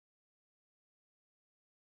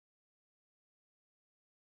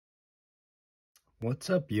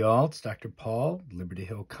What's up, y'all? It's Dr. Paul, Liberty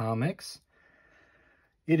Hill Comics.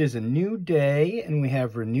 It is a new day, and we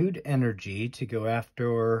have renewed energy to go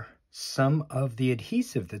after some of the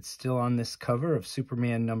adhesive that's still on this cover of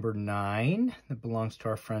Superman number 9 that belongs to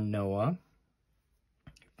our friend Noah.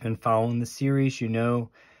 If you've been following the series, you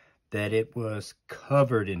know that it was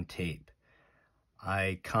covered in tape.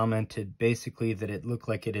 I commented basically that it looked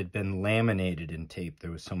like it had been laminated in tape.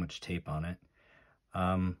 There was so much tape on it.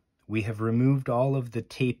 We have removed all of the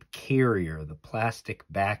tape carrier, the plastic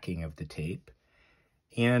backing of the tape,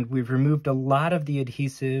 and we've removed a lot of the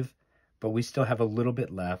adhesive, but we still have a little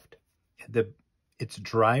bit left. It's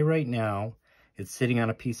dry right now. It's sitting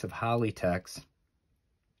on a piece of Hollytex.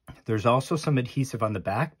 There's also some adhesive on the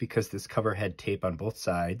back because this cover had tape on both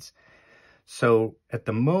sides. So at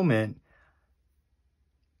the moment,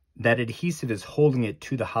 that adhesive is holding it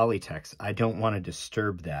to the Hollytex. I don't want to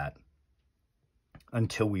disturb that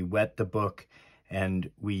until we wet the book and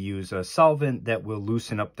we use a solvent that will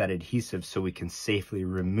loosen up that adhesive so we can safely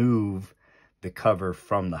remove the cover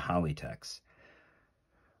from the Hollytex.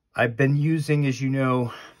 I've been using, as you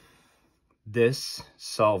know, this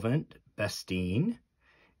solvent, Bestine.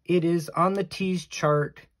 It is on the T's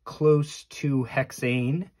chart close to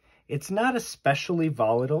hexane. It's not especially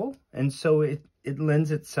volatile, and so it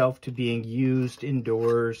lends itself to being used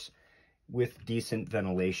indoors with decent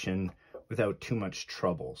ventilation without too much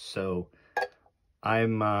trouble. So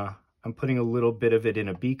I'm putting a little bit of it in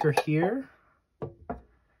a beaker here,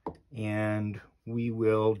 and we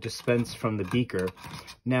will dispense from the beaker.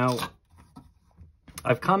 Now,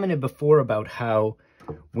 I've commented before about how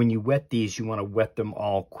when you wet these, you want to wet them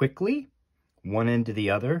all quickly, one end to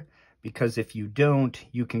the other, because if you don't,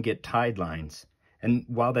 you can get tide lines. And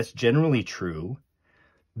while that's generally true,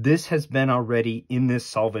 this has been already in this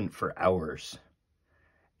solvent for hours.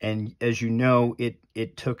 And as you know,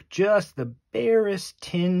 it took just the barest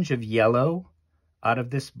tinge of yellow out of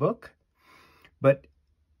this book, but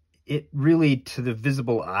it really, to the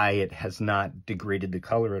visible eye, it has not degraded the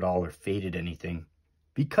color at all or faded anything.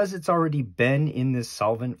 Because it's already been in this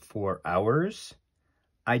solvent for hours,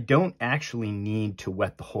 I don't actually need to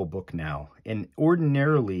wet the whole book now. And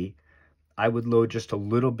ordinarily, I would load just a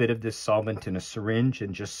little bit of this solvent in a syringe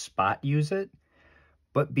and just spot use it.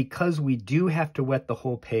 But because we do have to wet the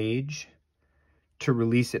whole page to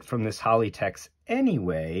release it from this Hollytex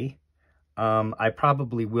anyway, I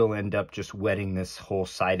probably will end up just wetting this whole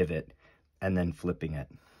side of it and then flipping it.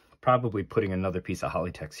 Probably putting another piece of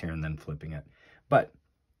Hollytex here and then flipping it. But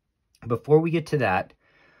before we get to that,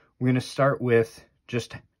 we're going to start with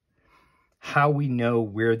just how we know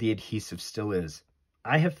where the adhesive still is.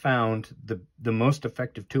 I have found the most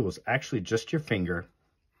effective tool is actually just your finger,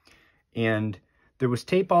 and there was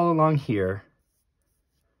tape all along here,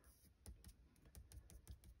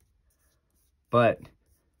 but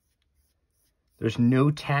there's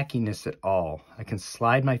no tackiness at all. I can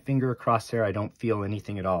slide my finger across there. I don't feel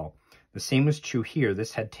anything at all. The same was true here.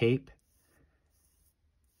 This had tape.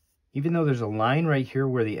 Even though there's a line right here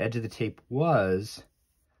where the edge of the tape was,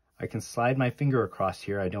 I can slide my finger across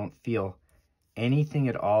here. I don't feel anything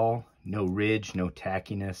at all. No ridge, no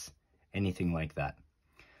tackiness, anything like that.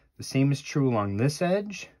 The same is true along this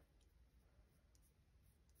edge.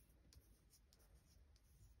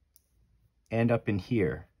 And up in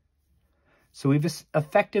here. So we've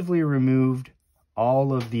effectively removed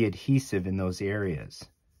all of the adhesive in those areas.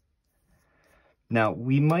 Now,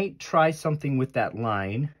 we might try something with that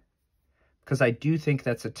line, because I do think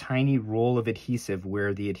that's a tiny roll of adhesive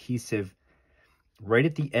where the adhesive, right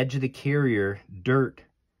at the edge of the carrier, dirt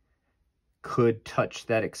could touch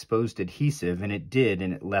that exposed adhesive, and it did,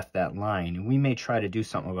 and it left that line. And we may try to do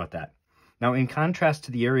something about that. Now, in contrast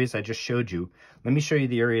to the areas I just showed you, let me show you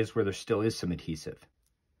the areas where there still is some adhesive.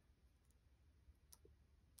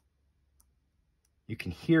 You can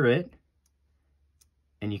hear it,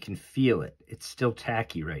 and you can feel it. It's still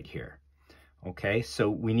tacky right here. Okay, so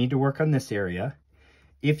we need to work on this area.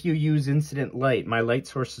 If you use incident light, my light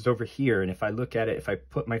source is over here, and if I look at it, if I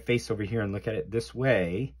put my face over here and look at it this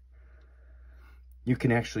way, you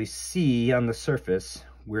can actually see on the surface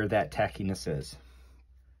where that tackiness is.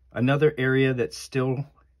 Another area that's still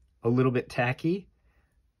a little bit tacky,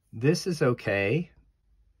 this is okay,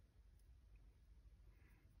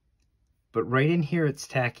 but right in here it's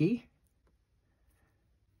tacky.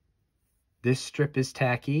 This strip is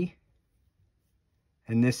tacky,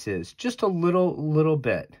 and this is just a little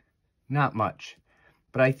bit, not much,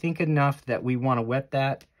 but I think enough that we want to wet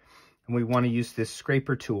that, and we want to use this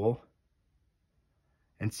scraper tool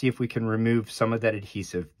and see if we can remove some of that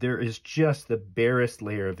adhesive. There is just the barest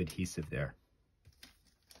layer of adhesive there.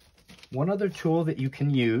 One other tool that you can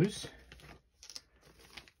use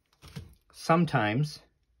sometimes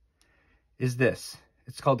is this.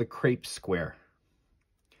 It's called a crepe square.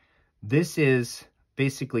 This is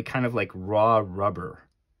basically kind of like raw rubber.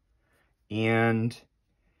 And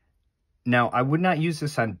now I would not use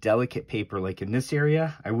this on delicate paper like in this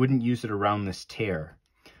area. I wouldn't use it around this tear.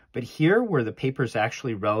 But here where the paper is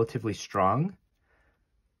actually relatively strong,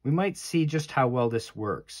 we might see just how well this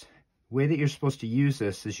works. The way that you're supposed to use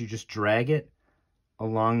this is you just drag it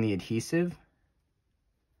along the adhesive.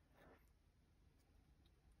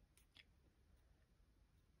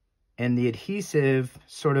 And the adhesive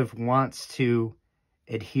sort of wants to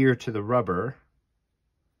adhere to the rubber.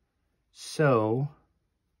 So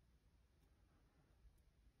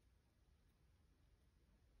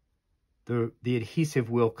the adhesive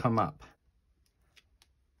will come up.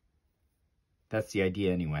 That's the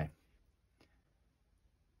idea anyway.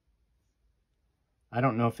 I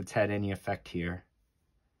don't know if it's had any effect here.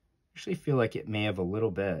 I actually feel like it may have a little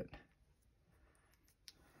bit.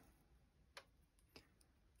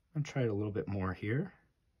 I'm going to try it a little bit more here.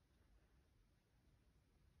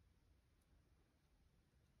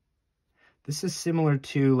 This is similar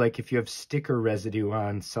to like if you have sticker residue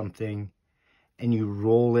on something and you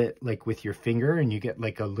roll it like with your finger and you get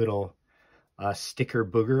like a little sticker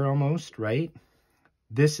booger almost, right?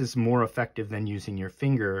 This is more effective than using your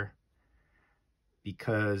finger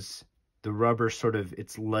because the rubber sort of,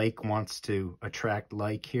 its like wants to attract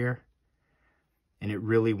like here. And it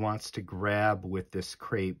really wants to grab with this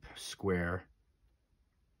crepe square.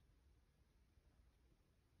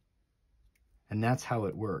 And that's how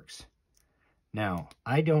it works. Now,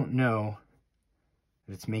 I don't know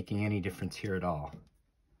if it's making any difference here at all.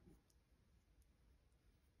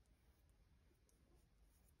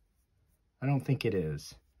 I don't think it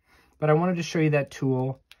is. But I wanted to show you that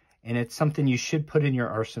tool, and it's something you should put in your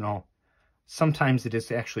arsenal. Sometimes it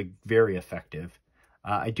is actually very effective.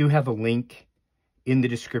 I do have a link in the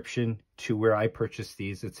description to where I purchased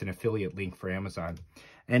these. It's an affiliate link for Amazon.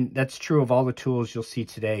 And that's true of all the tools you'll see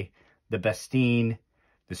today. The Bastine,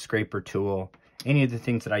 the scraper tool, any of the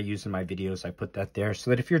things that I use in my videos, I put that there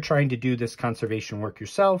so that if you're trying to do this conservation work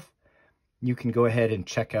yourself, you can go ahead and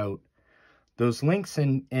check out those links,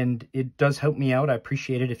 and it does help me out. I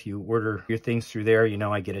appreciate it. If you order your things through there, you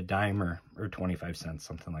know I get a dime or 25 cents,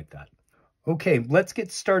 something like that. Okay, let's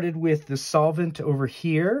get started with the solvent over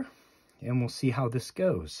here, and we'll see how this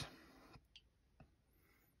goes.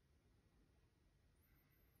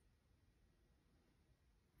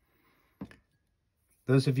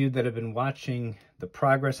 Those of you that have been watching the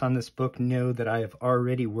progress on this book know that I have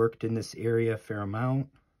already worked in this area a fair amount.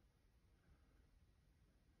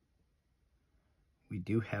 We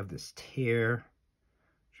do have this tear,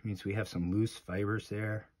 which means we have some loose fibers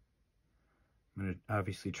there. I'm going to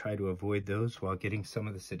obviously try to avoid those while getting some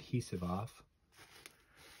of this adhesive off.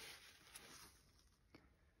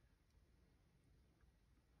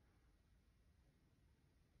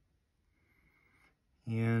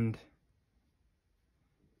 And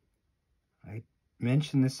I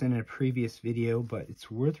mentioned this in a previous video, but it's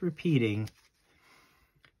worth repeating.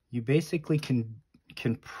 You basically can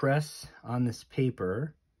press on this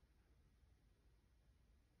paper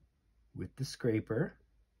with the scraper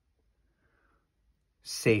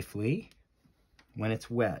safely when it's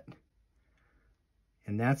wet.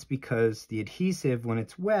 And that's because the adhesive, when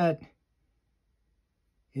it's wet,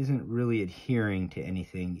 isn't really adhering to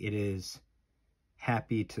anything. It is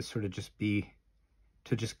happy to sort of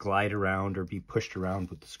just glide around or be pushed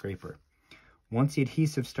around with the scraper. Once the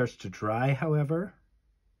adhesive starts to dry, however,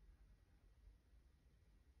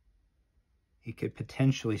 it could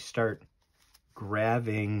potentially start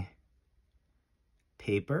grabbing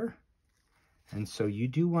paper. And so you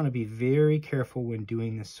do want to be very careful when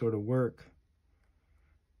doing this sort of work.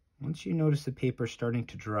 Once you notice the paper starting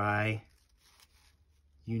to dry,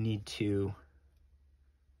 you need to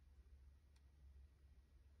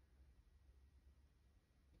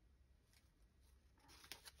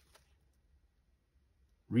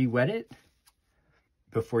re-wet it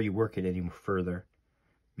before you work it any further.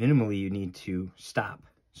 Minimally, you need to stop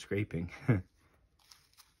scraping. And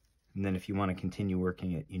then if you want to continue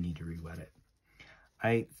working it, you need to re-wet it.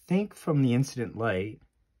 I think from the incident light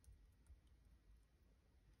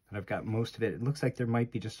that I've got most of it. It looks like there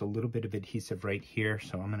might be just a little bit of adhesive right here,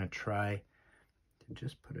 so I'm going to try to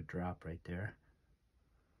just put a drop right there.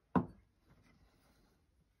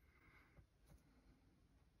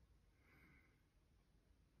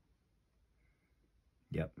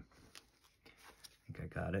 Yep, I think I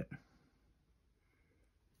got it.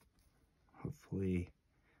 Hopefully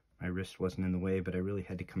my wrist wasn't in the way, but I really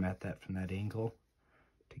had to come at that from that angle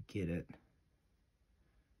to get it.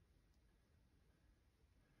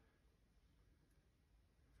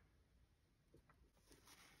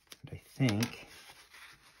 I think,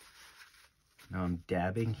 now I'm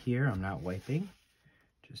dabbing here, I'm not wiping,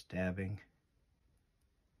 just dabbing.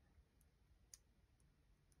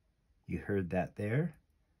 You heard that there.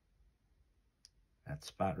 That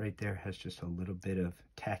spot right there has just a little bit of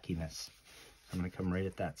tackiness. I'm going to come right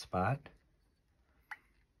at that spot.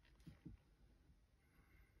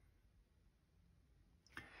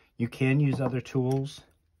 You can use other tools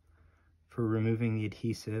for removing the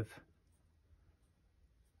adhesive.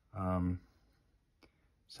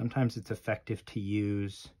 Sometimes it's effective to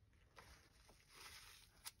use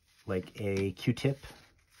like a Q-tip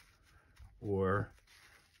or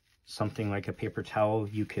something like a paper towel.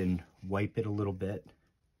 You can wipe it a little bit,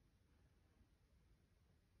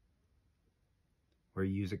 or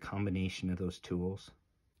use a combination of those tools.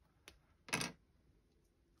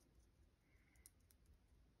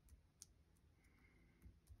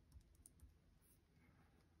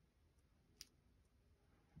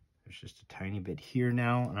 There's just a tiny bit here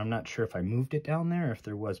now, and I'm not sure if I moved it down there or if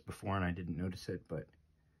there was before and I didn't notice it, but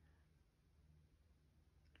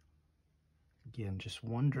again, just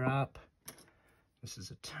one drop. This is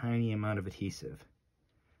a tiny amount of adhesive.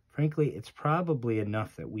 Frankly, it's probably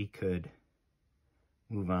enough that we could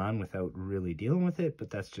move on without really dealing with it, but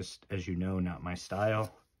that's just, as you know, not my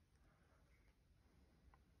style.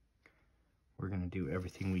 We're going to do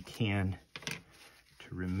everything we can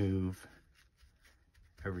to remove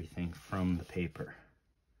everything from the paper.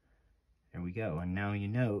 There we go. And now you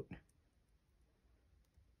note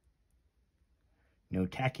no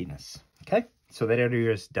tackiness. Okay, so that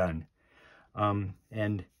area is done.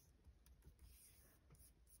 And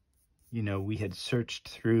you know, we had searched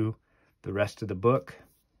through the rest of the book.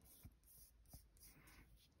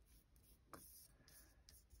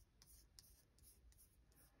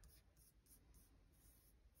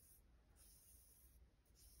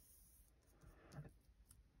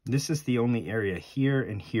 This is the only area here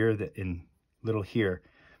and here, that in little here,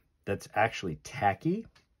 that's actually tacky.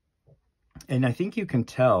 And I think you can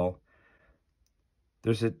tell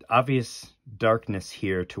there's an obvious darkness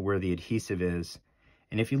here to where the adhesive is.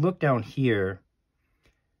 And if you look down here,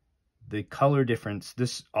 the color difference,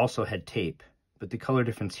 this also had tape, but the color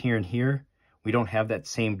difference here and here, we don't have that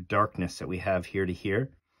same darkness that we have here to here.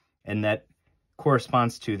 And that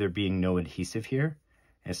corresponds to there being no adhesive here.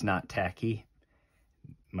 It's not tacky.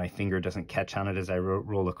 My finger doesn't catch on it as I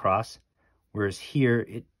roll across. Whereas here,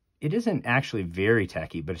 it isn't actually very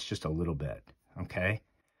tacky, but it's just a little bit, okay?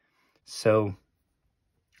 So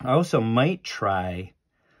I also might try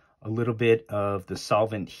a little bit of the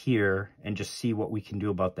solvent here and just see what we can do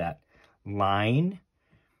about that line.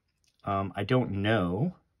 I don't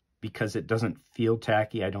know, because it doesn't feel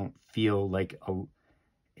tacky. I don't feel like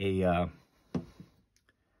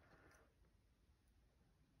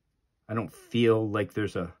I don't feel like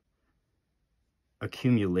there's a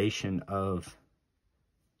accumulation of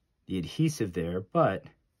the adhesive there, but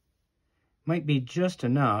might be just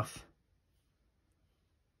enough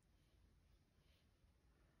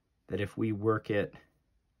that if we work it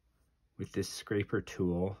with this scraper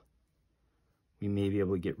tool, we may be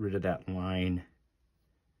able to get rid of that line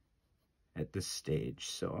at this stage.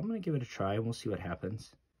 So I'm going to give it a try and we'll see what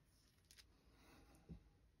happens.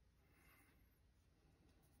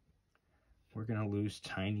 We're going to lose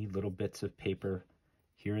tiny little bits of paper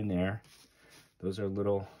here and there. Those are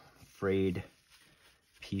little frayed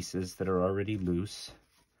pieces that are already loose.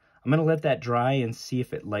 I'm going to let that dry and see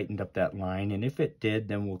if it lightened up that line. And if it did,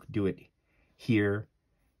 then we'll do it here,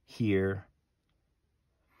 here,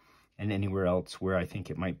 and anywhere else where I think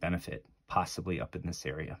it might benefit, possibly up in this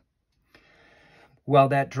area. While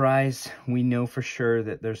that dries, we know for sure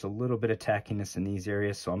that there's a little bit of tackiness in these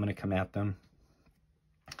areas, so I'm going to come at them.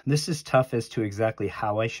 This is tough as to exactly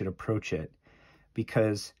how I should approach it,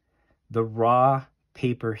 because the raw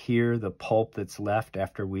paper here, the pulp that's left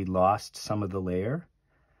after we lost some of the layer,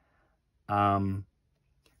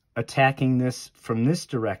 attacking this from this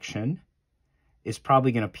direction is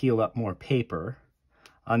probably going to peel up more paper.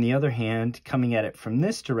 On the other hand, coming at it from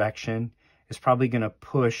this direction is probably going to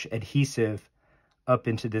push adhesive up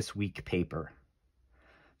into this weak paper.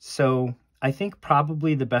 So I think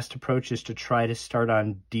probably the best approach is to try to start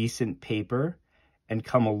on decent paper and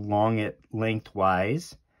come along it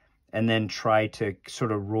lengthwise, and then try to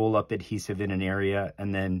sort of roll up adhesive in an area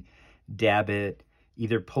and then dab it,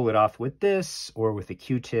 either pull it off with this or with a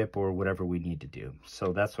Q-tip or whatever we need to do.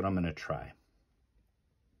 So that's what I'm going to try.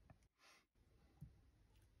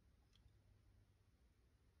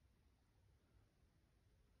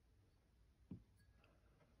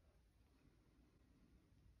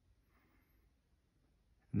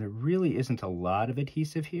 And there really isn't a lot of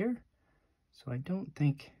adhesive here, so I don't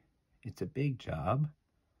think It's a big job.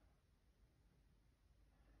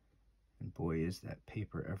 And boy, is that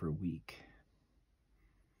paper ever weak.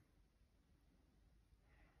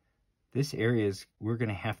 This area is, we're going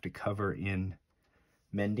to have to cover in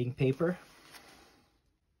mending paper.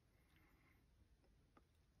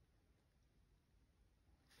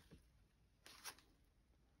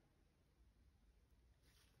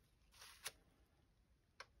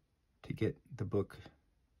 To get the book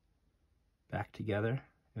back together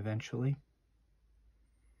eventually.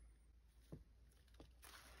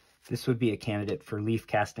 This would be a candidate for leaf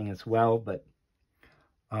casting as well, but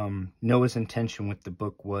Noah's intention with the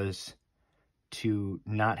book was to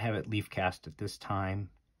not have it leaf cast at this time.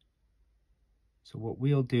 So what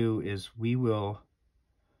we'll do is we'll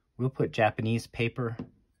put Japanese paper.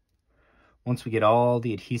 Once we get all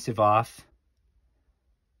the adhesive off,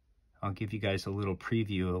 I'll give you guys a little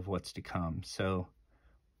preview of what's to come. So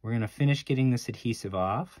we're going to finish getting this adhesive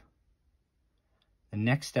off. The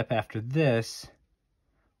next step after this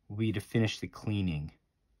will be to finish the cleaning.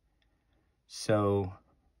 So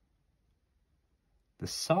the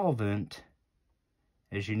solvent,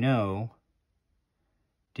 as you know,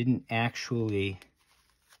 didn't actually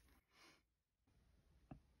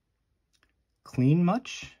clean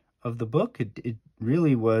much of the book. It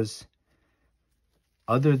really was,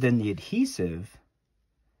 other than the adhesive,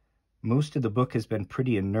 most of the book has been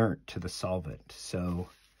pretty inert to the solvent. So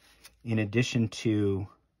in addition to,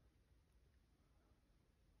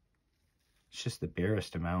 it's just the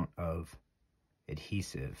barest amount of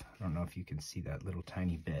adhesive. I don't know if you can see that little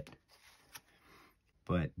tiny bit,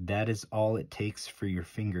 but that is all it takes for your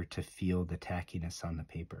finger to feel the tackiness on the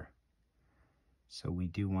paper. So we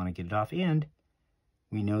do want to get it off, and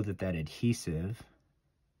we know that that adhesive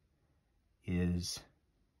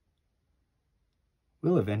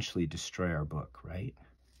will eventually destroy our book, right?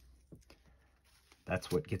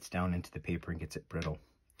 That's what gets down into the paper and gets it brittle.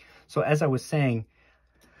 So as I was saying,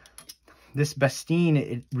 this Bastine,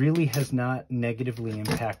 it really has not negatively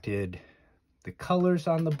impacted the colors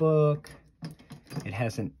on the book. It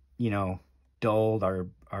hasn't, you know, dulled our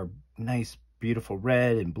nice, beautiful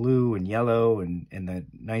red and blue and yellow and the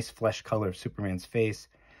nice flesh color of Superman's face.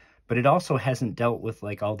 But it also hasn't dealt with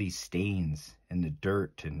like all these stains and the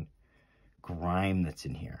dirt and grime that's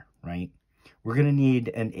in here, right? We're going to need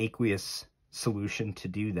an aqueous solution to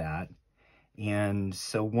do that. And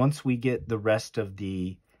so once we get the rest of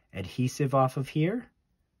the adhesive off of here,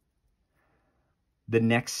 the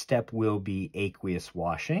next step will be aqueous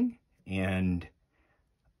washing and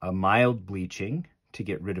a mild bleaching to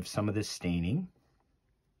get rid of some of this staining.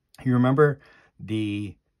 You remember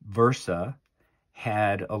the Versa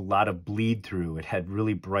had a lot of bleed through. It had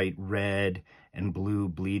really bright red and blue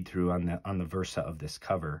bleed through on the Versa of this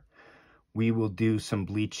cover. We will do some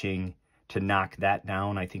bleaching to knock that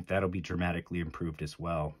down. I think that'll be dramatically improved as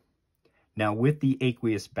well. Now with the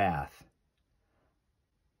aqueous bath,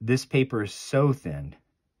 this paper is so thin,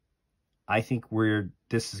 I think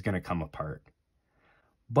this is going to come apart.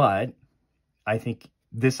 But I think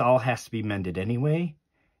this all has to be mended anyway.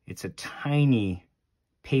 It's a tiny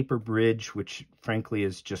paper bridge, which frankly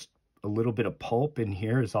is just a little bit of pulp in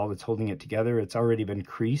here is all that's holding it together. It's already been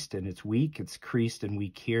creased and it's weak. It's creased and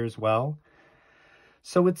weak here as well.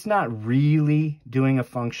 So it's not really doing a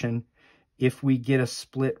function. If we get a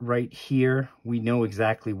split right here, we know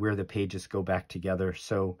exactly where the pages go back together.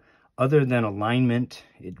 So other than alignment,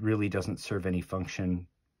 it really doesn't serve any function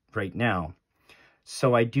right now.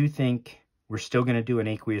 So I do think we're still going to do an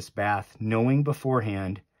aqueous bath, knowing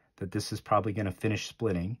beforehand that this is probably going to finish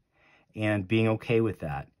splitting and being okay with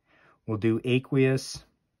that. We'll do aqueous.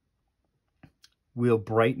 We'll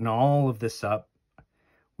brighten all of this up.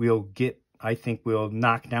 I think we'll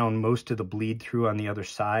knock down most of the bleed through on the other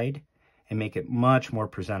side and make it much more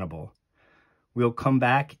presentable. We'll come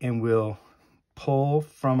back and we'll pull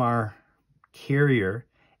from our carrier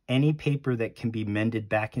any paper that can be mended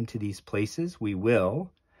back into these places. We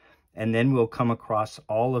will. And then we'll come across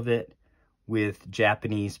all of it with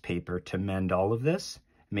Japanese paper to mend all of this,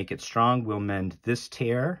 make it strong. We'll mend this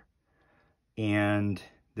tear and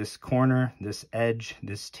this corner, this edge,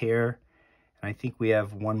 this tear. And I think we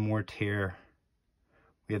have one more tear.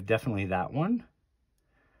 We have definitely that one.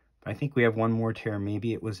 But I think we have one more tear.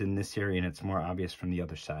 Maybe it was in this area and it's more obvious from the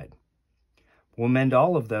other side. We'll mend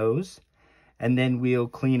all of those, and then we'll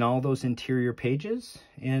clean all those interior pages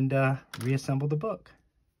and reassemble the book.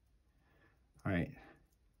 All right.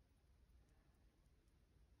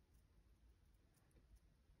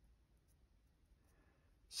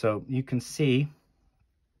 So you can see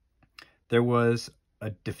there was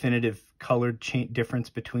a definitive colored difference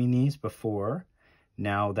between these before.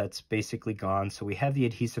 Now that's basically gone. So we have the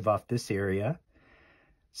adhesive off this area.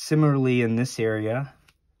 Similarly in this area,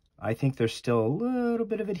 I think there's still a little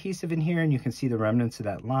bit of adhesive in here, and you can see the remnants of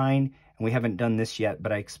that line. And we haven't done this yet,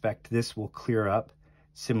 but I expect this will clear up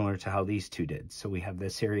similar to how these two did. So we have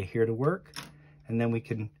this area here to work, and then we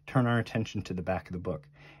can turn our attention to the back of the book.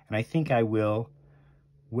 And I think I will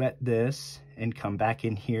wet this and come back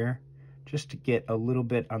in here just to get a little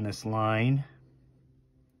bit on this line.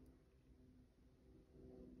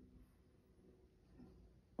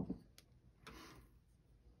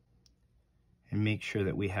 And make sure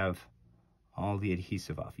that we have all the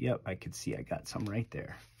adhesive off. Yep, I could see I got some right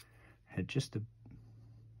there. Had just a,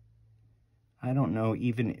 I don't know,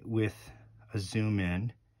 even with a zoom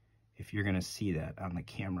in, if you're gonna see that on the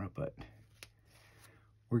camera, but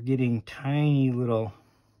we're getting tiny little,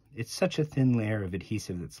 it's such a thin layer of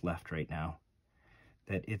adhesive that's left right now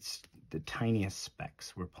that it's the tiniest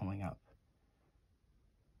specks we're pulling up.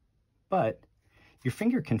 But your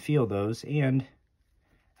finger can feel those, and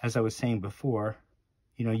as I was saying before,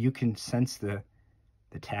 you know, you can sense the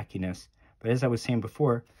tackiness. But as I was saying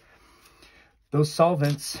before, those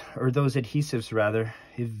solvents, or those adhesives rather,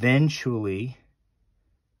 eventually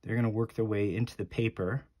they're going to work their way into the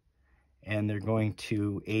paper, and they're going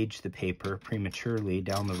to age the paper prematurely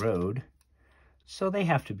down the road. So they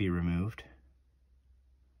have to be removed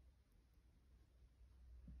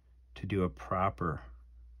to do a proper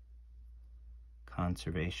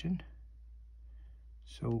conservation.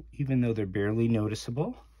 So even though they're barely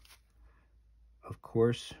noticeable, of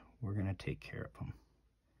course, we're going to take care of them,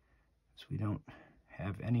 so we don't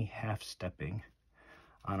have any half-stepping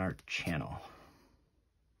on our channel.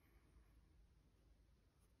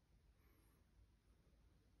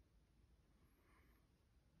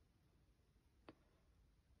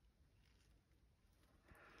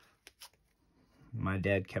 My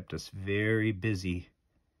dad kept us very busy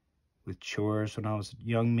with chores when I was a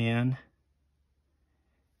young man.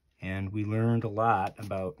 And we learned a lot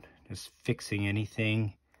about just fixing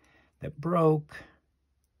anything that broke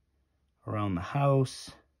around the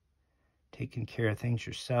house, taking care of things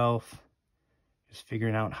yourself, just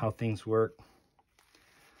figuring out how things work.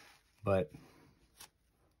 But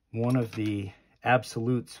one of the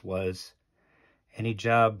absolutes was any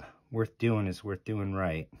job worth doing is worth doing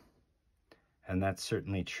right. And that's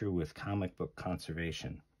certainly true with comic book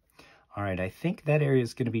conservation. All right, I think that area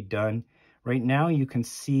is going to be done. Right now you can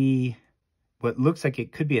see what looks like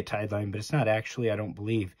it could be a tide line, but it's not actually, I don't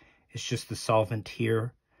believe. It's just the solvent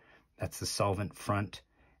here. That's the solvent front.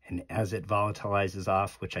 And as it volatilizes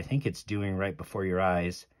off, which I think it's doing right before your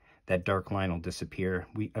eyes, that dark line will disappear.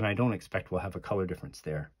 And I don't expect we'll have a color difference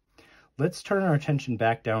there. Let's turn our attention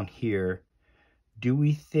back down here. Do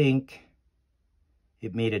we think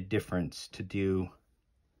it made a difference to do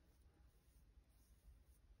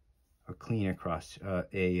a clean across,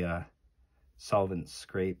 a solvent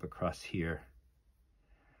scrape across here?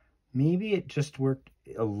 Maybe it just worked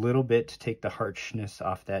a little bit to take the harshness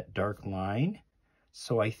off that dark line.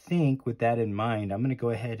 So I think with that in mind, I'm going to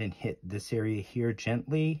go ahead and hit this area here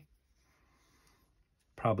gently,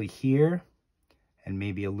 probably here, and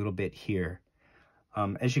maybe a little bit here.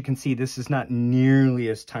 As you can see, this is not nearly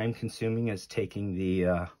as time consuming as taking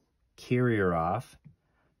the carrier off.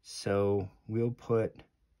 So we'll put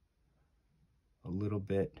a little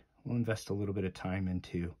bit, we'll invest a little bit of time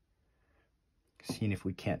into seeing if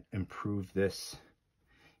we can't improve this,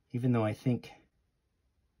 even though I think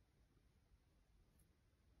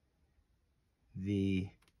the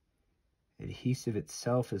adhesive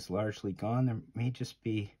itself is largely gone. There may just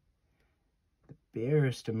be the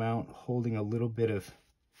barest amount holding a little bit of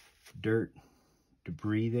dirt,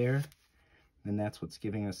 debris there, and that's what's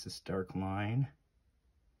giving us this dark line.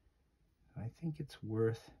 I think it's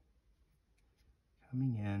worth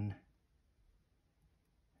coming in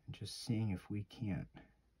and just seeing if we can't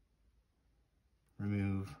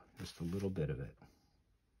remove just a little bit of it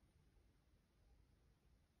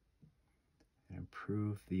and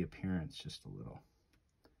improve the appearance just a little.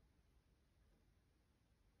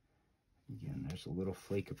 Again, there's a little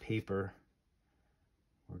flake of paper.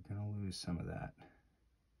 We're going to lose some of that.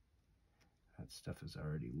 That stuff is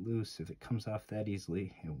already loose. If it comes off that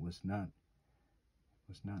easily, it was not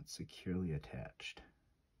securely attached.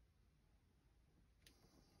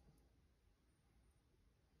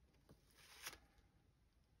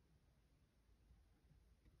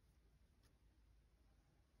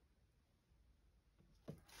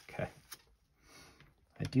 Okay.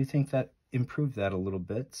 I do think that improved that a little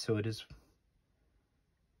bit, so it is,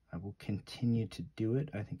 I will continue to do it.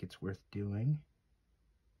 I think it's worth doing.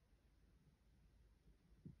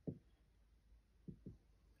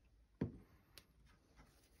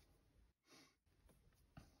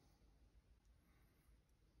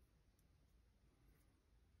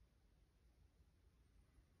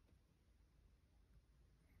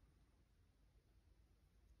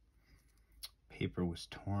 paper was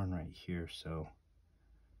torn right here, so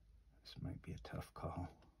this might be a tough call.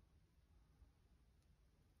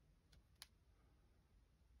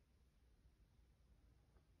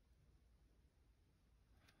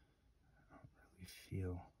 I don't really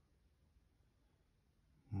feel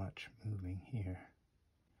much moving here.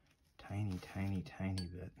 Tiny, tiny, tiny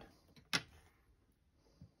bit.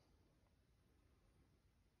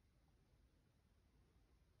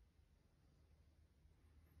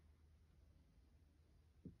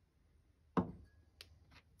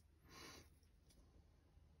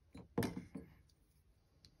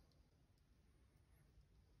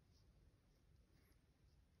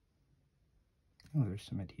 Oh, there's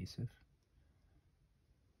some adhesive.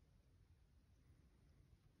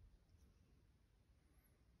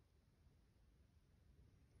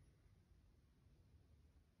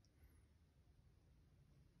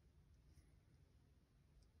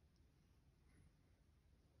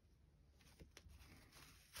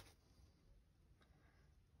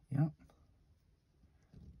 Yep.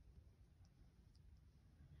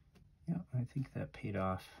 Yep, I think that paid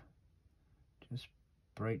off. Just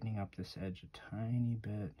brightening up this edge a tiny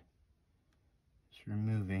bit. Just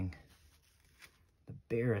removing the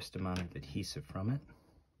barest amount of adhesive from it.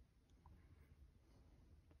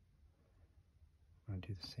 I'm going to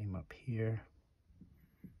do the same up here.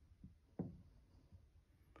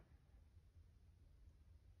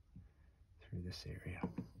 Through this area.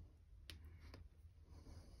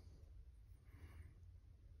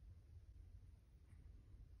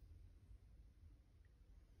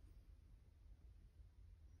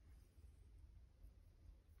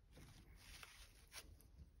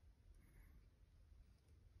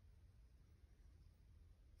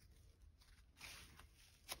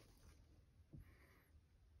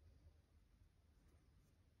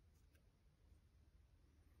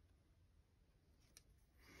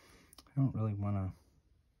 I don't really want to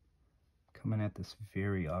come in at this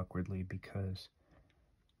very awkwardly because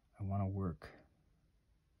I want to work.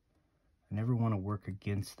 I never want to work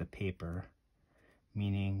against the paper,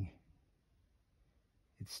 meaning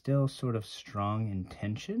it's still sort of strong in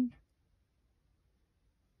tension.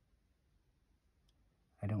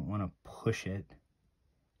 I don't want to push it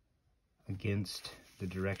against the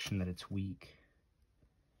direction that it's weak.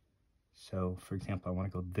 So, for example, I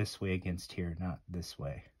want to go this way against here, not this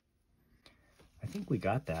way. I think we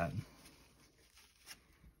got that.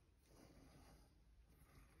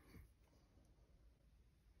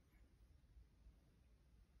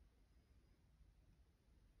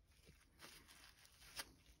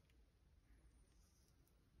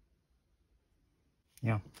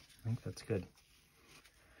 Yeah, I think that's good.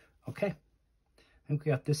 Okay, I think we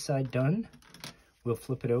got this side done. We'll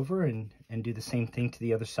flip it over and do the same thing to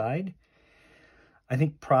the other side. I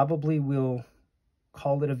think probably we'll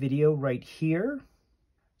call it a video right here.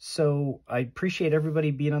 So I appreciate everybody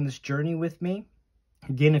being on this journey with me.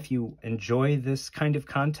 Again, if you enjoy this kind of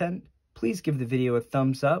content, please give the video a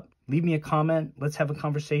thumbs up. Leave me a comment. Let's have a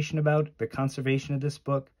conversation about the conservation of this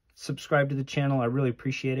book. Subscribe to the channel. I really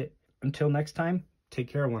appreciate it. Until next time, take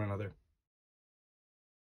care of one another.